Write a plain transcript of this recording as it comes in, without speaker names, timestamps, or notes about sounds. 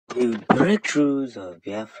The breakthroughs of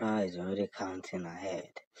Biafra is already counting ahead.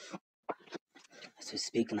 As we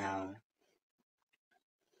speak now,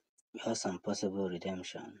 we have some possible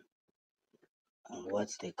redemption on what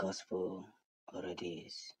the gospel already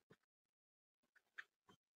is.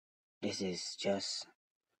 This is just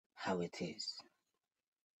how it is.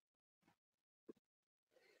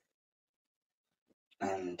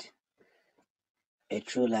 And a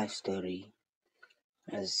true life story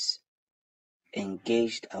has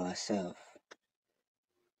engaged ourselves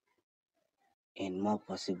in more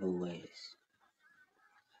possible ways.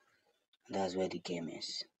 That's where the game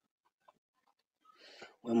is.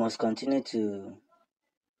 We must continue to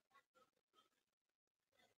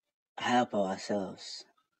help ourselves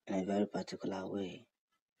in a very particular way,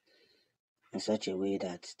 in such a way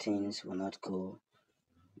that things will not go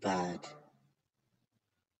bad,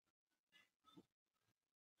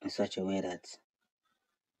 in such a way that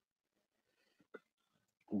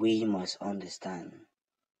we must understand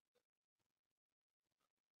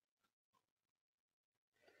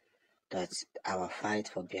that our fight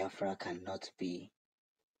for Biafra cannot be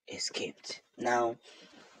escaped. Now,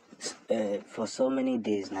 for so many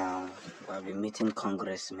days now, we've been meeting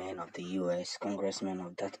congressmen of the US, congressmen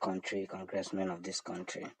of that country, congressmen of this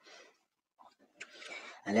country.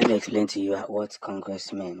 And let me explain to you what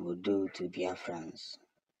congressmen will do to Biafrans.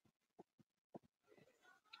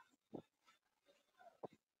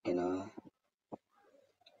 You know,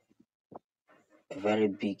 a very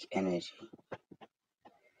big energy.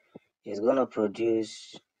 It's going to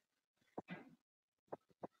produce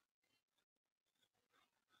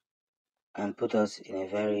and put us in a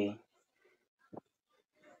very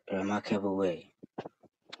remarkable way.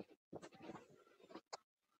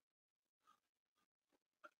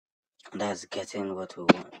 That's getting what we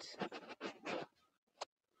want.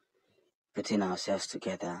 Putting ourselves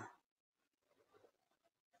together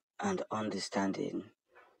and understanding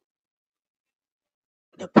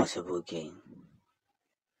the possible gain.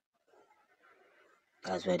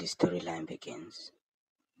 That's where the storyline begins.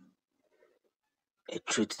 A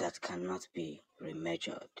truth that cannot be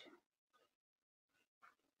remeasured.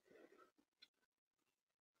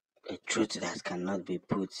 A truth that cannot be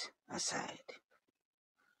put aside.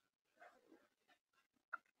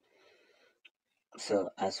 So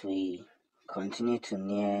as we continue to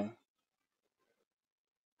near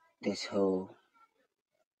this whole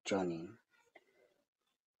journey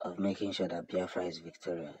of making sure that Biafra is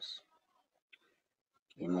victorious,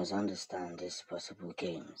 we must understand these possible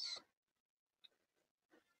games.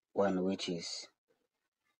 One which is,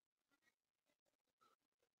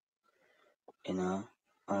 on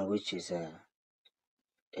which is a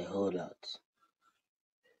whole lot.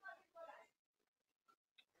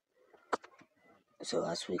 So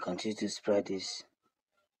as we continue to spread this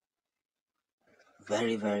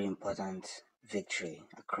very, very important victory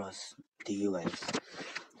across the US,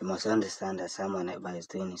 you must understand that Simon Ekpa is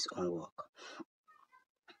doing his own work,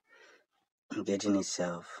 engaging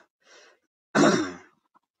itself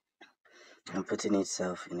and putting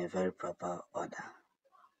itself in a very proper order.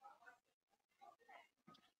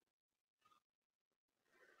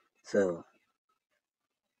 So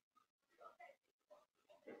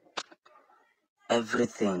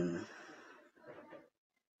everything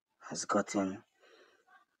has gotten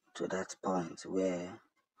to that point where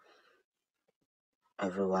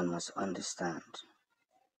everyone must understand.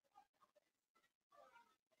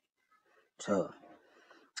 So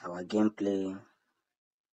our gameplay,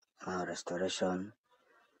 our restoration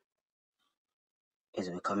is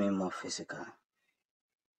becoming more physical.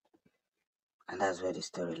 And that's where the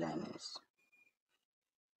storyline is.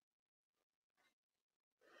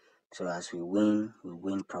 So as we win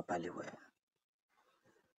properly well.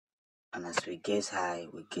 And as we gaze high,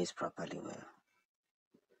 we gaze properly well.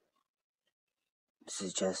 This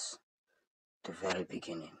is just the very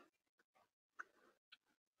beginning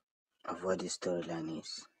of what the storyline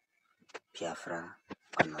is. Biafra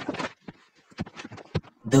or not.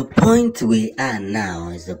 The point we are now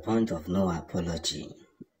is the point of no apology.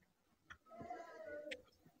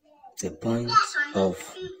 The point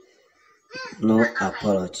of no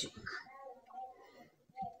apology.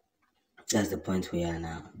 That's the point we are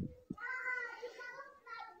now.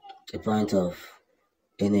 The point of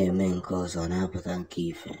any main cause on Apatan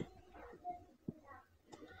Kife.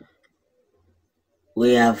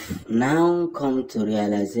 We have now come to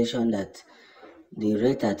realization that the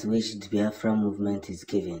rate at which the Biafra movement is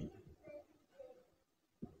given,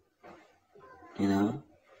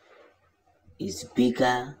 is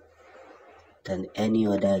bigger than any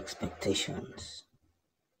other expectations.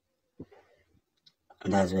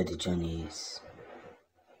 And that's where the journey is.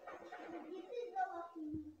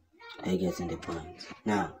 Are you getting the point?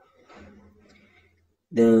 Now,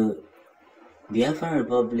 the Biafra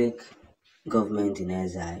Republic government in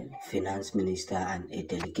exile, finance minister, and a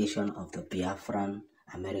delegation of the Biafran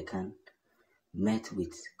American met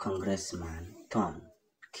with Congressman Tom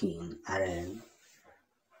King RN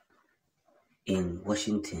in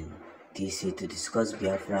Washington, D.C. to discuss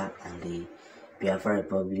Biafra and the Biafra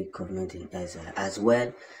Republic government in exile, as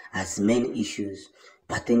well as many issues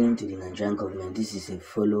pertaining to the Nigerian government. This is a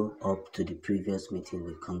follow-up to the previous meeting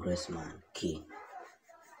with Congressman King.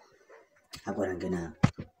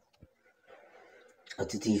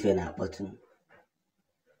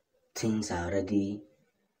 Things are already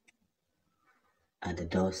at the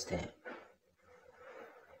doorstep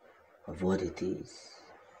of what it is,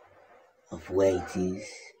 of where it is,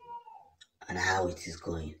 and how it is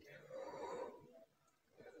going.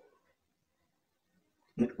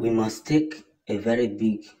 We must take a very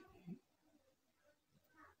big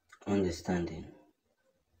understanding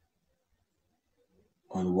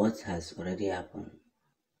on what has already happened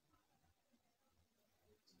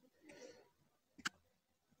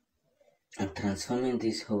and transforming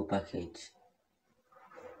this whole package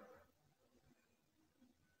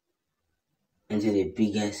into the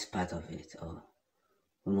biggest part of it all.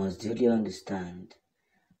 We must really understand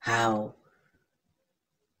how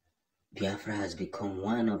Biafra has become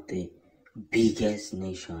one of the biggest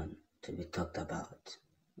nations to be talked about.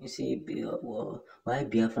 You see, why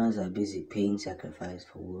Biafrans are busy paying sacrifice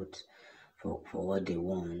for what they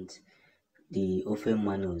want, the Ofen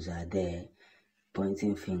Manos are there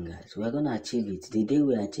pointing fingers. We're going to achieve it. The day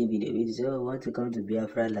we achieve it, we say, oh, we want to come to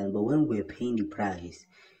Biafra land. But when we're paying the price,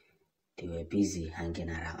 they were busy hanging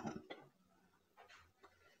around.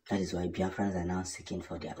 That is why Biafrans are now seeking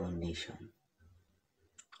for their own nation,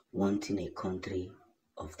 wanting a country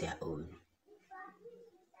of their own.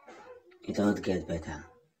 It all gets better.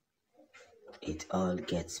 It all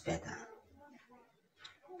gets better.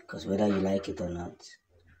 Because whether you like it or not,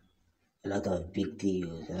 a lot of big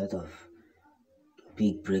deals, a lot of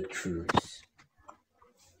big breakthroughs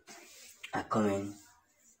are coming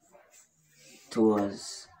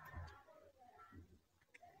towards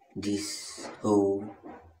this whole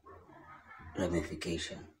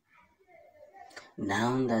ramification.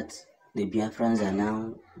 Now that the Biafrans are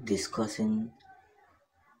now discussing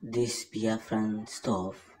this Biafran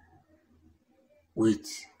stuff with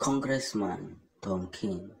Congressman Tom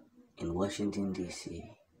King in Washington,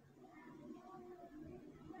 D.C.,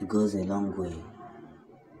 it goes a long way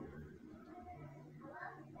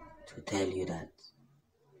to tell you that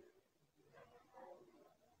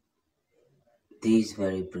this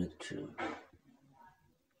very breakthrough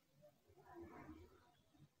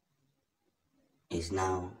is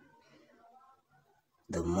now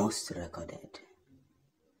the most recorded,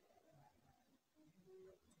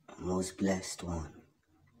 most blessed one.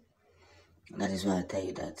 And that is why I tell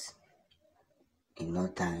you that in no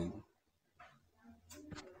time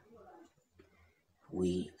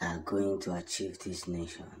we are going to achieve this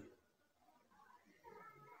nation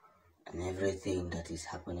and everything that is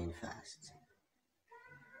happening fast.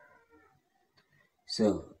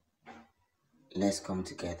 So let's come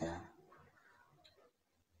together.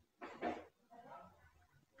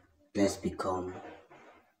 Let's become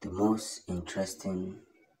the most interesting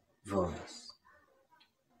voice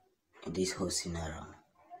in this whole scenario.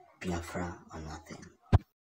 Biafra or nothing.